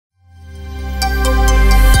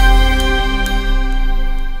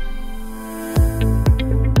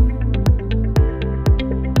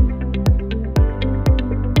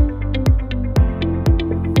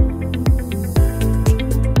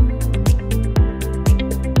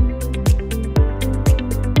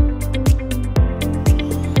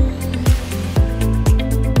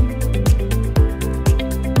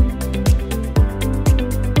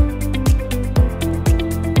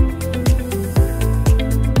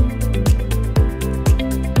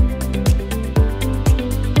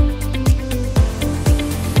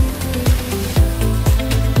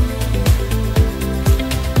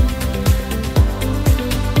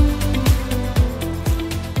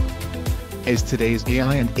as today's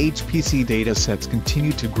AI and HPC datasets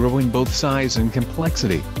continue to grow in both size and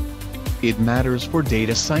complexity. It matters for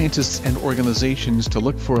data scientists and organizations to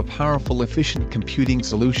look for a powerful, efficient computing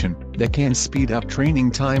solution that can speed up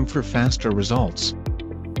training time for faster results.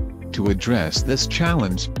 To address this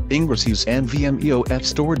challenge, Ingrasys NVMe-oF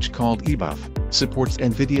storage called eBuff supports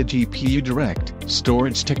Nvidia GPU Direct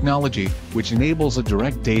storage technology, which enables a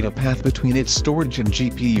direct data path between its storage and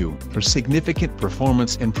GPU for significant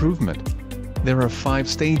performance improvement. There are 5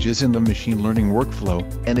 stages in the machine learning workflow,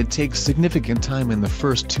 and it takes significant time in the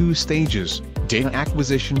first 2 stages, data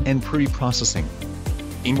acquisition and pre-processing.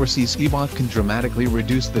 Ingrasys eBuff can dramatically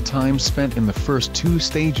reduce the time spent in the first 2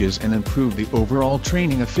 stages and improve the overall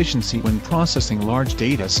training efficiency when processing large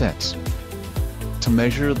data sets. To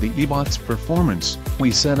measure the eBuff's performance,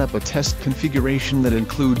 we set up a test configuration that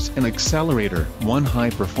includes an accelerator, 1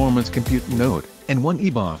 high-performance compute node, and 1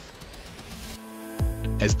 eBuff.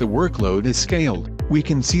 As the workload is scaled, we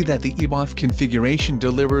can see that the eBuff configuration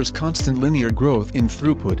delivers constant linear growth in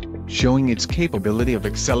throughput, showing its capability of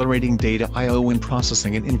accelerating data I/O when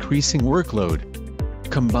processing an increasing workload.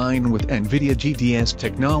 Combined with Nvidia GDS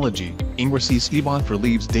technology, Ingrasys eBuff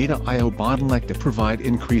relieves data I/O bottleneck to provide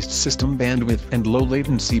increased system bandwidth and low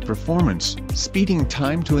latency performance, speeding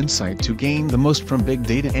time to insight to gain the most from big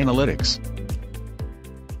data analytics.